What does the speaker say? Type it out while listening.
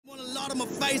blood on my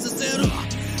face, I said,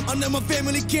 I know my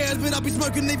family cares, but I'll be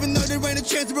smoking even though there ain't a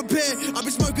chance to repair. I'll be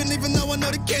smoking even though I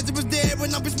know the cancer is there,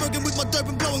 and I'll be smoking with my dope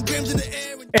and blowing grams in the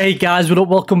air. Hey guys, what up?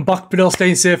 Welcome back. But all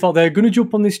staying safe out there. Gonna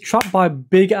jump on this track by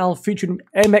Big Al featuring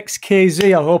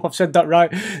MXKZ. I hope I've said that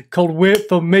right. Called Wait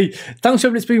For Me. Thanks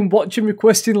everyone that's been watching,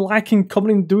 requesting, liking,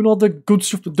 commenting, doing all the good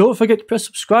stuff. But don't forget to press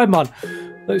subscribe, man.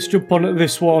 Let's jump on to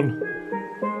this one.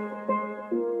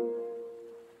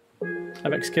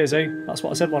 MXKZ. That's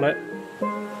what I said, wasn't it?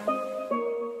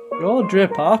 Yo, Dre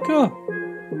Parker.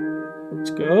 Let's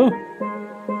go.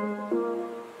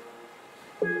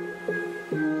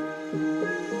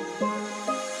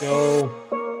 Yo.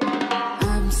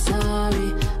 I'm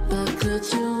sorry, but could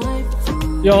you wait for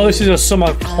me? Yo, this is a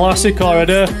summer classic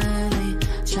already.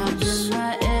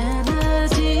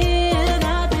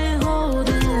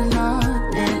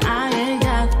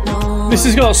 This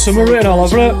has got summer written all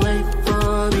over it.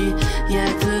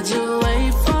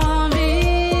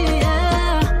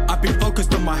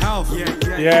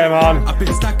 Yeah, man. I've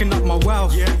been stacking up my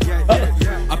wealth.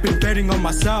 I've been betting on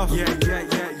myself.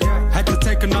 Had to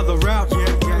take another route.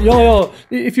 Yo,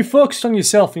 if you focus on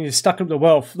yourself and you stack up the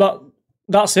wealth,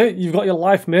 that's it. You've got your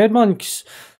life made, man.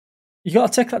 You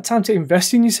got to take that time to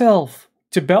invest in yourself,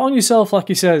 to bet on yourself, like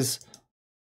he says.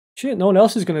 Shit, no one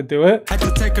else is gonna do it. Had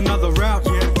to take another route.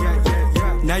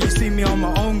 Now you see me on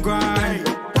my own grind.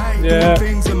 Doing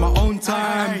things in my own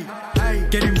time.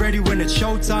 Getting ready when it's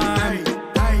showtime.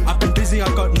 I've been busy,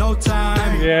 I've got no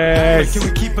time. Yes. Can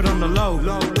we keep it on the low?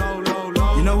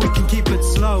 You know we can keep it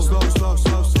slow.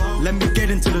 Let me get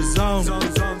into the zone.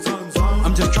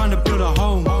 I'm just trying to build a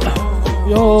home.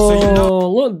 Yo, so you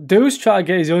know, look, dude's trying to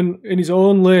get in his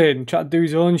own lane, try to do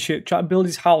his own shit, try to build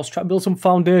his house, try to build some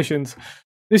foundations.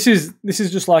 This is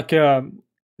just like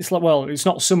it's like, well, it's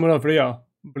not summer over here,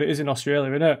 but it is in Australia,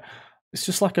 isn't it? It's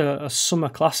just like a summer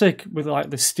classic with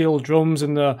like the steel drums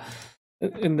and the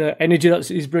energy that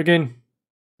he's bringing.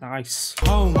 Nice.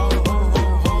 Home.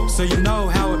 So you know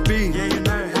how it be.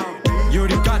 You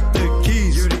already got the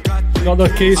keys. Got the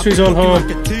keys to his own home.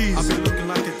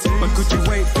 But could you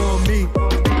wait for me?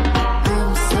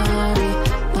 I'm sorry,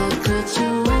 but could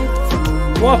you wait for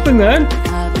me? What happened then?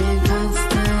 I've been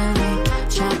constantly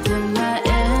trapped in my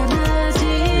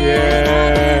energy.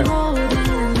 Yeah.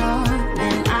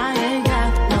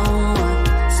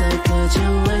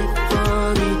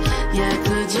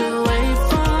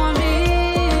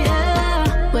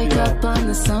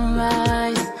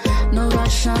 Sunrise, no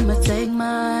rush, I'ma take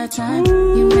my time.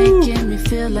 You making me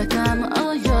feel like I'm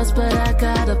all yours, but I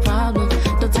got a problem.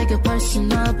 Don't take it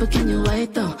personal, but can you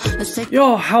wait though? Let's take.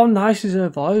 Yo, how nice is her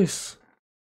voice?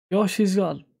 Yo, she's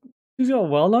got a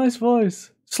well nice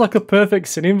voice. It's like a perfect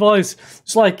singing voice.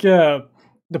 It's like the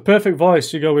perfect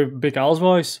voice to go with Big Al's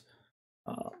voice.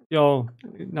 Yo,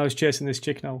 now he's chasing this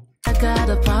chick now. I got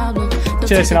a problem.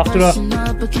 Chasing after her.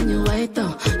 But can you wait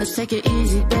though? Let's take it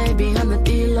easy, baby, on the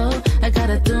D-Lo. I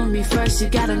gotta do me first, you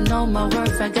gotta know my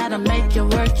worth. I gotta make it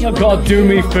work. I've gotta do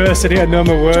me first, I need to know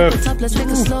my worth. Let's take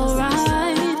a slow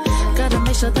ride. Gotta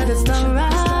make sure that it's done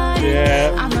right.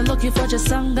 Yeah. I'm not looking for just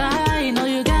some guy. You know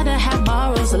you gotta have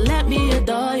morals, so let me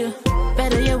adore you.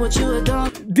 Better hear what you adore.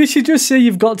 Did she just say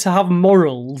you've got to have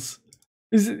morals?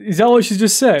 Is that what she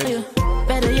just said?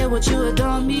 Better hear what you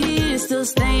adore me. Still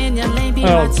stay in your lane, be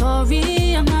my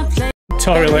Tory. I'm not playing.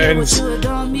 Tory lanes.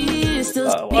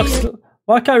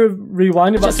 Why can't I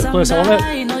rewind it back to the place I want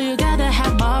it? You gotta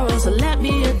have morals, so let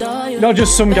me adore you. Not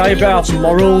just some guy, but have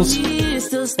morals.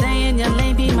 Still stay in your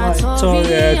lane, be my Tory.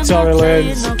 Yeah, Tory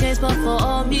lanes. No case but for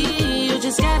all me. You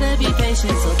just gotta be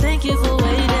patient, so thank you for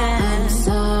waiting. I'm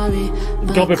sorry.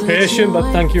 Gotta be patient,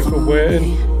 but thank you for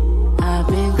waiting.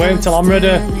 Wait until I'm ready.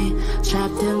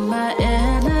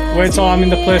 Wait until I'm in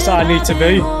the place that I need to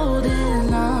be.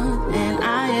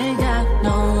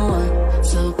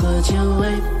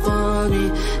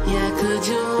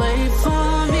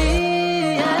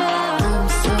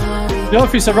 You know,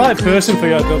 if it's the right person for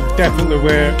you, they'll definitely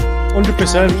wait.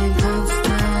 100%.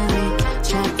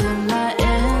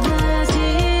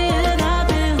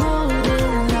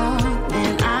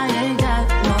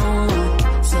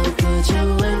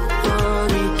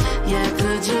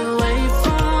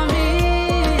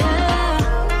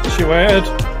 She waited.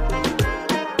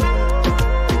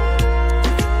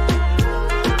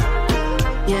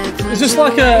 It's just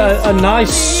like a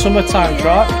nice summertime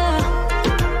track.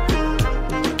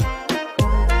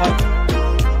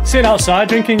 Like, sitting outside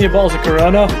drinking your bottles of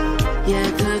Corona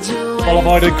while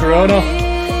avoiding Corona.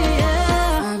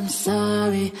 I'm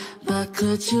sorry, but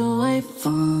could you wait for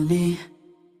me?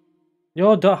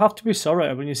 Yo, don't have to be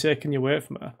sorry when you say, can you wait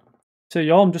for me? Say,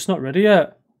 yo, I'm just not ready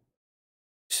yet.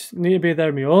 Just need to be there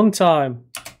in my own time.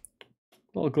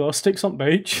 little glow sticks on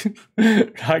beach.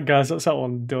 Right, guys, that's that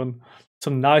one done.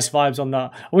 Some nice vibes on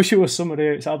that. I wish it was summer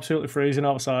here. It's absolutely freezing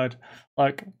outside.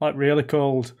 Like really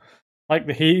cold. Like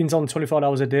the heating's on 24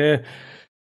 hours a day.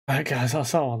 Right, guys,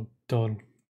 that's that one done.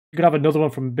 You're gonna have another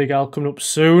one from Big Al coming up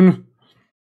soon.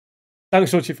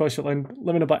 Thanks so much for watching.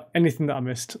 Let me know about anything that I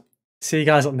missed. See you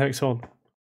guys on the next one.